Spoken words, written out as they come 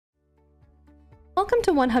Welcome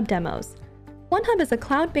to Onehub Demos. Onehub is a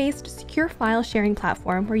cloud-based, secure file sharing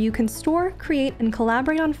platform where you can store, create, and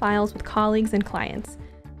collaborate on files with colleagues and clients.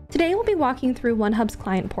 Today we'll be walking through Onehub's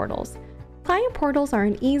client portals. Client portals are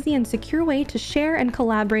an easy and secure way to share and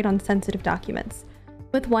collaborate on sensitive documents.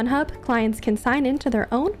 With Onehub, clients can sign into their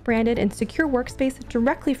own branded and secure workspace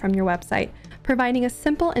directly from your website, providing a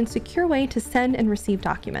simple and secure way to send and receive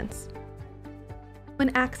documents.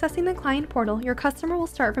 When accessing the client portal, your customer will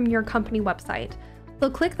start from your company website. They'll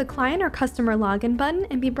click the client or customer login button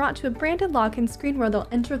and be brought to a branded login screen where they'll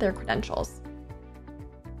enter their credentials.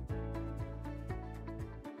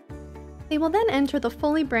 They will then enter the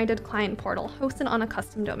fully branded client portal hosted on a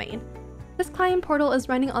custom domain. This client portal is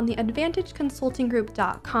running on the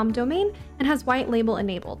advantageconsultinggroup.com domain and has white label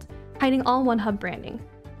enabled, hiding all Onehub branding.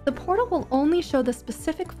 The portal will only show the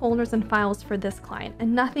specific folders and files for this client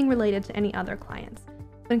and nothing related to any other clients.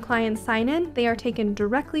 When clients sign in, they are taken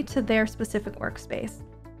directly to their specific workspace.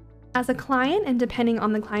 As a client, and depending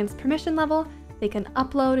on the client's permission level, they can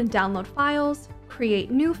upload and download files, create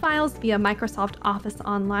new files via Microsoft Office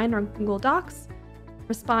Online or Google Docs,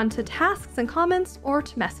 respond to tasks and comments, or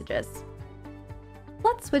to messages.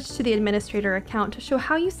 Let's switch to the administrator account to show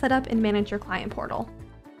how you set up and manage your client portal.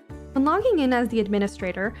 When logging in as the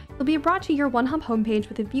administrator, you'll be brought to your Onehub homepage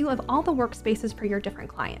with a view of all the workspaces for your different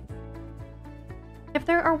clients. If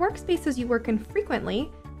there are workspaces you work in frequently,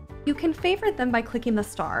 you can favorite them by clicking the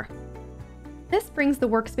star. This brings the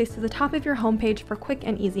workspace to the top of your homepage for quick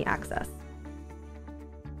and easy access.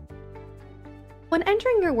 When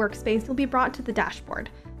entering your workspace, you'll be brought to the dashboard.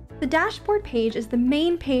 The dashboard page is the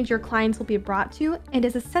main page your clients will be brought to and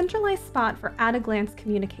is a centralized spot for at-a-glance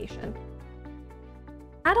communication.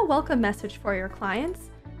 Add a welcome message for your clients,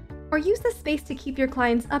 or use this space to keep your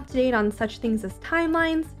clients up to date on such things as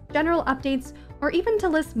timelines, general updates, or even to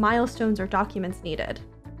list milestones or documents needed.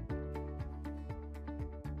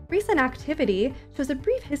 Recent activity shows a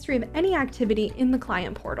brief history of any activity in the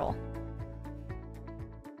client portal.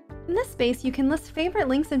 In this space, you can list favorite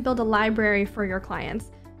links and build a library for your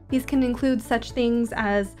clients. These can include such things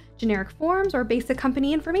as generic forms or basic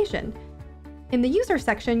company information. In the user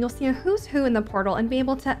section, you'll see a who's who in the portal and be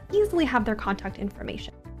able to easily have their contact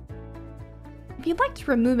information. If you'd like to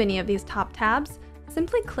remove any of these top tabs,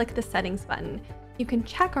 simply click the Settings button. You can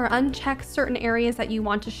check or uncheck certain areas that you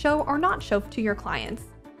want to show or not show to your clients.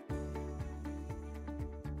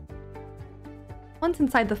 Once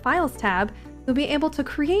inside the Files tab, you'll be able to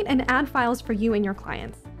create and add files for you and your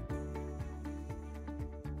clients.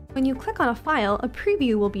 When you click on a file, a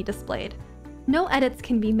preview will be displayed. No edits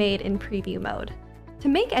can be made in preview mode. To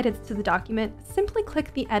make edits to the document, simply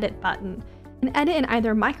click the Edit button and edit in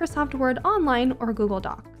either Microsoft Word Online or Google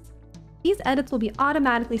Docs. These edits will be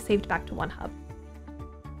automatically saved back to Onehub.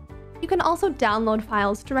 You can also download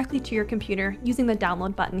files directly to your computer using the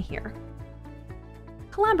Download button here.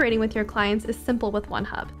 Collaborating with your clients is simple with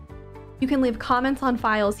Onehub. You can leave comments on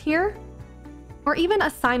files here, or even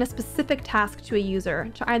assign a specific task to a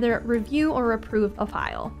user to either review or approve a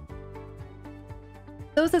file.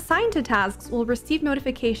 Those assigned to tasks will receive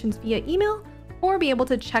notifications via email or be able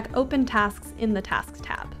to check open tasks in the Tasks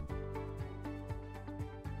tab.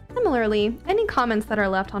 Similarly, any comments that are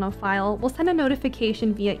left on a file will send a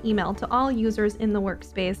notification via email to all users in the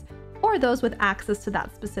workspace or those with access to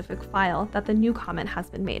that specific file that the new comment has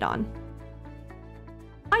been made on.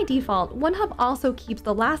 By default, Onehub also keeps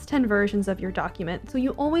the last 10 versions of your document, so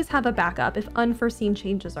you always have a backup if unforeseen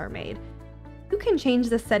changes are made. You can change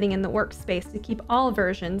this setting in the workspace to keep all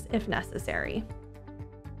versions if necessary.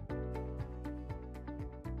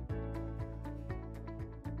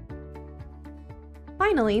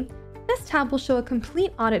 Finally, this tab will show a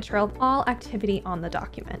complete audit trail of all activity on the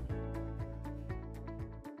document.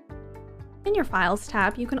 In your Files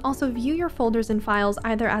tab, you can also view your folders and files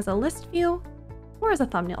either as a list view or as a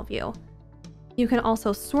thumbnail view. You can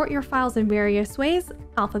also sort your files in various ways,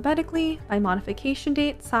 alphabetically, by modification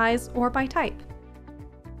date, size, or by type.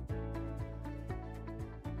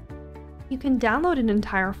 You can download an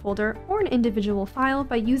entire folder or an individual file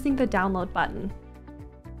by using the Download button,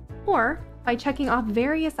 or by checking off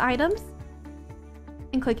various items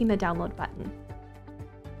and clicking the Download button.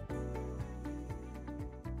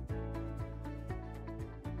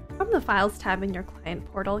 From the Files tab in your client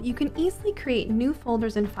portal, you can easily create new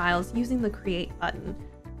folders and files using the Create button.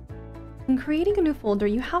 In creating a new folder,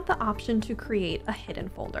 you have the option to create a hidden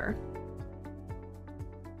folder.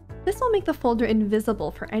 This will make the folder invisible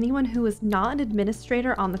for anyone who is not an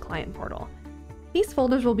administrator on the client portal. These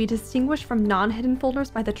folders will be distinguished from non-hidden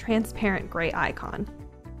folders by the transparent gray icon.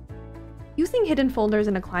 Using hidden folders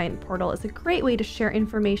in a client portal is a great way to share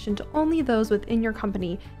information to only those within your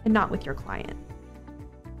company and not with your client.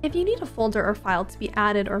 If you need a folder or file to be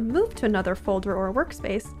added or moved to another folder or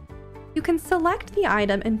workspace, you can select the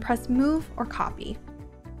item and press Move or Copy.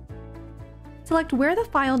 Select where the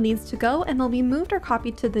file needs to go and they'll be moved or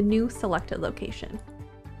copied to the new selected location.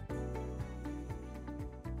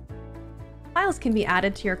 Files can be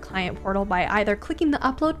added to your client portal by either clicking the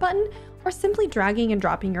Upload button or simply dragging and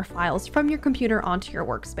dropping your files from your computer onto your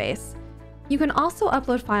workspace. You can also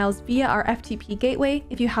upload files via our FTP gateway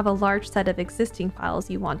if you have a large set of existing files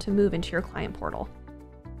you want to move into your client portal.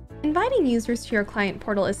 Inviting users to your client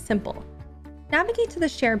portal is simple. Navigate to the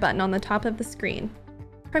Share button on the top of the screen.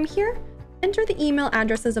 From here, enter the email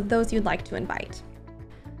addresses of those you'd like to invite.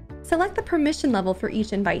 Select the permission level for each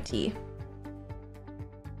invitee.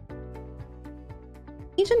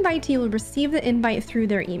 Each invitee will receive the invite through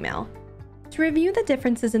their email. To review the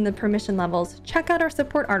differences in the permission levels, check out our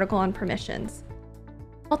support article on permissions.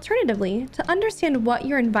 Alternatively, to understand what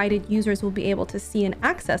your invited users will be able to see and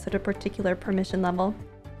access at a particular permission level,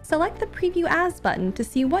 select the Preview As button to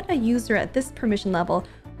see what a user at this permission level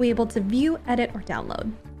will be able to view, edit, or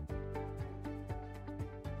download.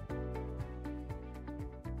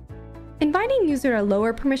 Inviting user at a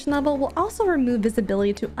lower permission level will also remove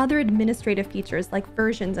visibility to other administrative features like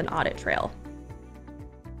versions and audit trail.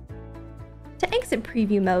 To exit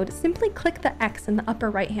preview mode, simply click the X in the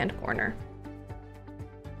upper right-hand corner.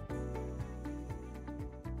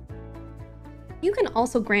 You can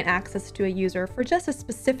also grant access to a user for just a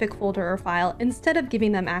specific folder or file instead of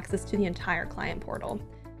giving them access to the entire client portal.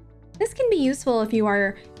 This can be useful if you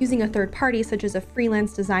are using a third party such as a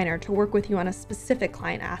freelance designer to work with you on a specific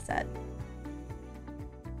client asset.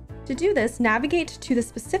 To do this, navigate to the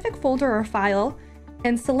specific folder or file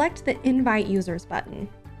and select the Invite Users button.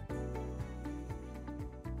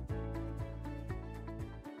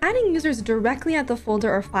 Adding users directly at the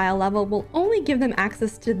folder or file level will only give them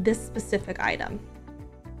access to this specific item.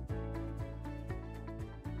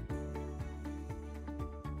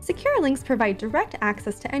 Secure links provide direct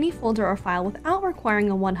access to any folder or file without requiring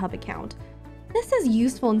a Onehub account. This is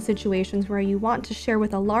useful in situations where you want to share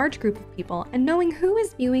with a large group of people and knowing who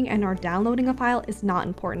is viewing and or downloading a file is not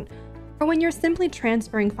important, or when you're simply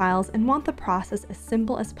transferring files and want the process as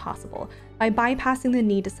simple as possible by bypassing the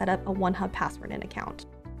need to set up a Onehub password and account.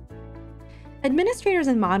 Administrators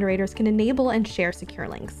and moderators can enable and share secure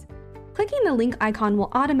links. Clicking the link icon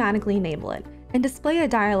will automatically enable it and display a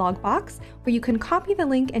dialog box where you can copy the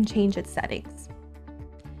link and change its settings.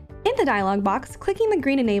 In the dialog box, clicking the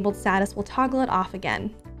green enabled status will toggle it off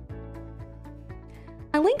again.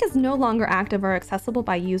 A link is no longer active or accessible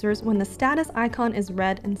by users when the status icon is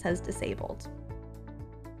red and says disabled.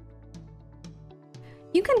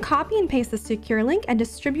 You can copy and paste the secure link and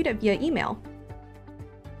distribute it via email.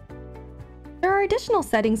 There are additional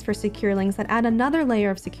settings for secure links that add another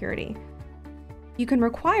layer of security. You can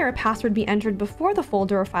require a password be entered before the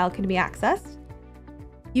folder or file can be accessed.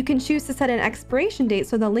 You can choose to set an expiration date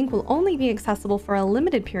so the link will only be accessible for a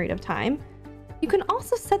limited period of time. You can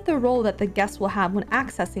also set the role that the guest will have when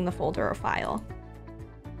accessing the folder or file.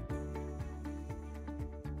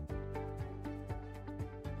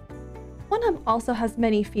 Onehub also has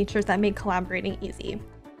many features that make collaborating easy.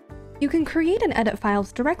 You can create and edit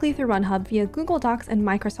files directly through Onehub via Google Docs and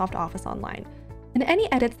Microsoft Office Online, and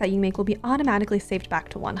any edits that you make will be automatically saved back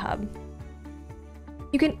to Onehub.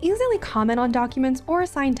 You can easily comment on documents or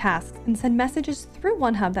assign tasks and send messages through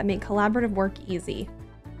Onehub that make collaborative work easy.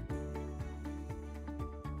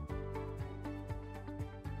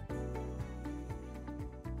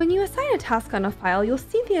 When you assign a task on a file, you'll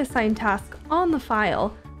see the assigned task on the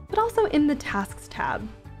file, but also in the Tasks tab.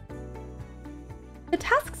 The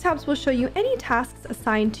Tasks tabs will show you any tasks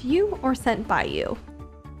assigned to you or sent by you.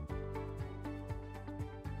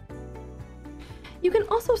 You can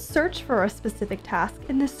also search for a specific task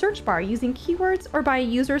in the search bar using keywords or by a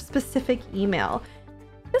user-specific email.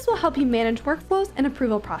 This will help you manage workflows and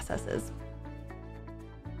approval processes.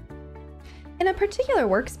 In a particular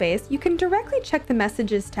workspace, you can directly check the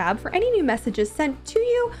Messages tab for any new messages sent to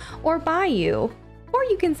you or by you, or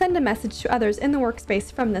you can send a message to others in the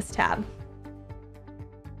workspace from this tab.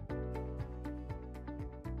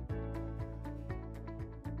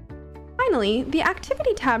 Finally, the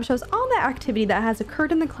Activity tab shows all the activity that has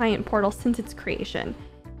occurred in the client portal since its creation.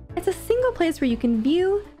 It's a single place where you can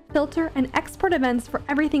view, filter, and export events for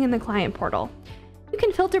everything in the client portal. You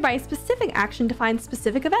can filter by a specific action to find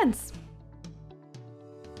specific events.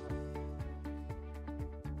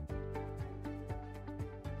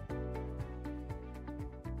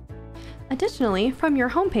 Additionally, from your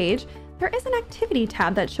homepage, there is an Activity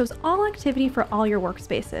tab that shows all activity for all your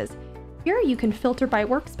workspaces. Here you can filter by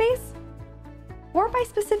workspace, or by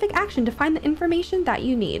specific action to find the information that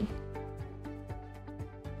you need.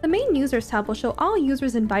 The Main Users tab will show all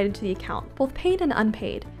users invited to the account, both paid and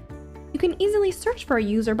unpaid. You can easily search for a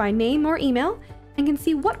user by name or email and can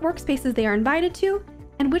see what workspaces they are invited to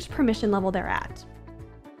and which permission level they're at.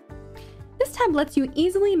 This tab lets you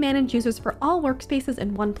easily manage users for all workspaces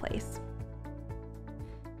in one place.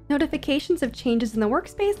 Notifications of changes in the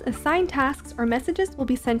workspace, assigned tasks, or messages will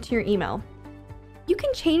be sent to your email. You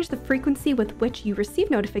can change the frequency with which you receive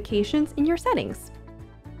notifications in your settings.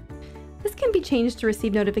 This can be changed to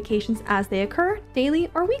receive notifications as they occur,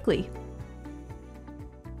 daily or weekly.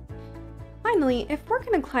 Finally, if work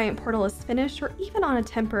in a client portal is finished or even on a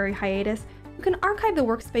temporary hiatus, you can archive the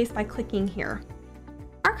workspace by clicking here.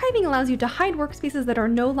 Archiving allows you to hide workspaces that are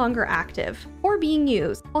no longer active or being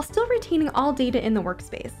used while still retaining all data in the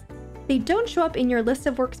workspace. They don't show up in your list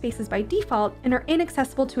of workspaces by default and are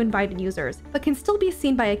inaccessible to invited users, but can still be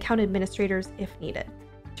seen by account administrators if needed.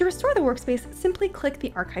 To restore the workspace, simply click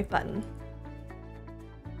the Archive button.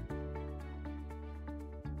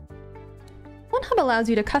 Onehub allows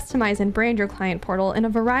you to customize and brand your client portal in a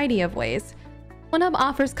variety of ways. Onehub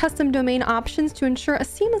offers custom domain options to ensure a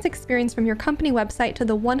seamless experience from your company website to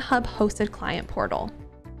the Onehub hosted client portal.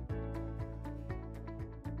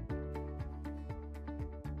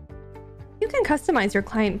 You can customize your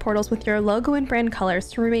client portals with your logo and brand colors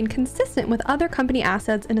to remain consistent with other company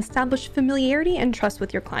assets and establish familiarity and trust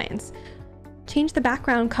with your clients. Change the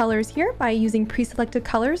background colors here by using pre-selected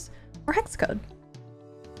colors or hex code.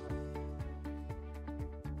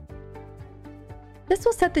 This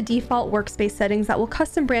will set the default workspace settings that will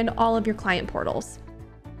custom brand all of your client portals.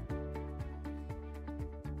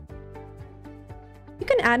 You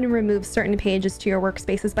can add and remove certain pages to your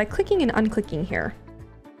workspaces by clicking and unclicking here.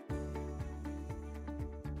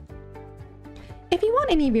 If you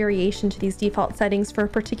want any variation to these default settings for a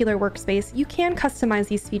particular workspace, you can customize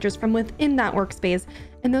these features from within that workspace,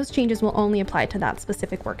 and those changes will only apply to that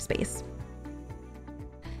specific workspace.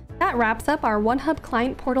 That wraps up our Onehub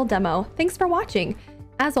client portal demo. Thanks for watching.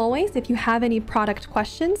 As always, if you have any product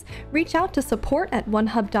questions, reach out to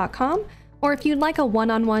support@onehub.com, or if you'd like a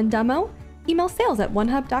one-on-one demo, email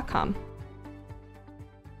sales@onehub.com.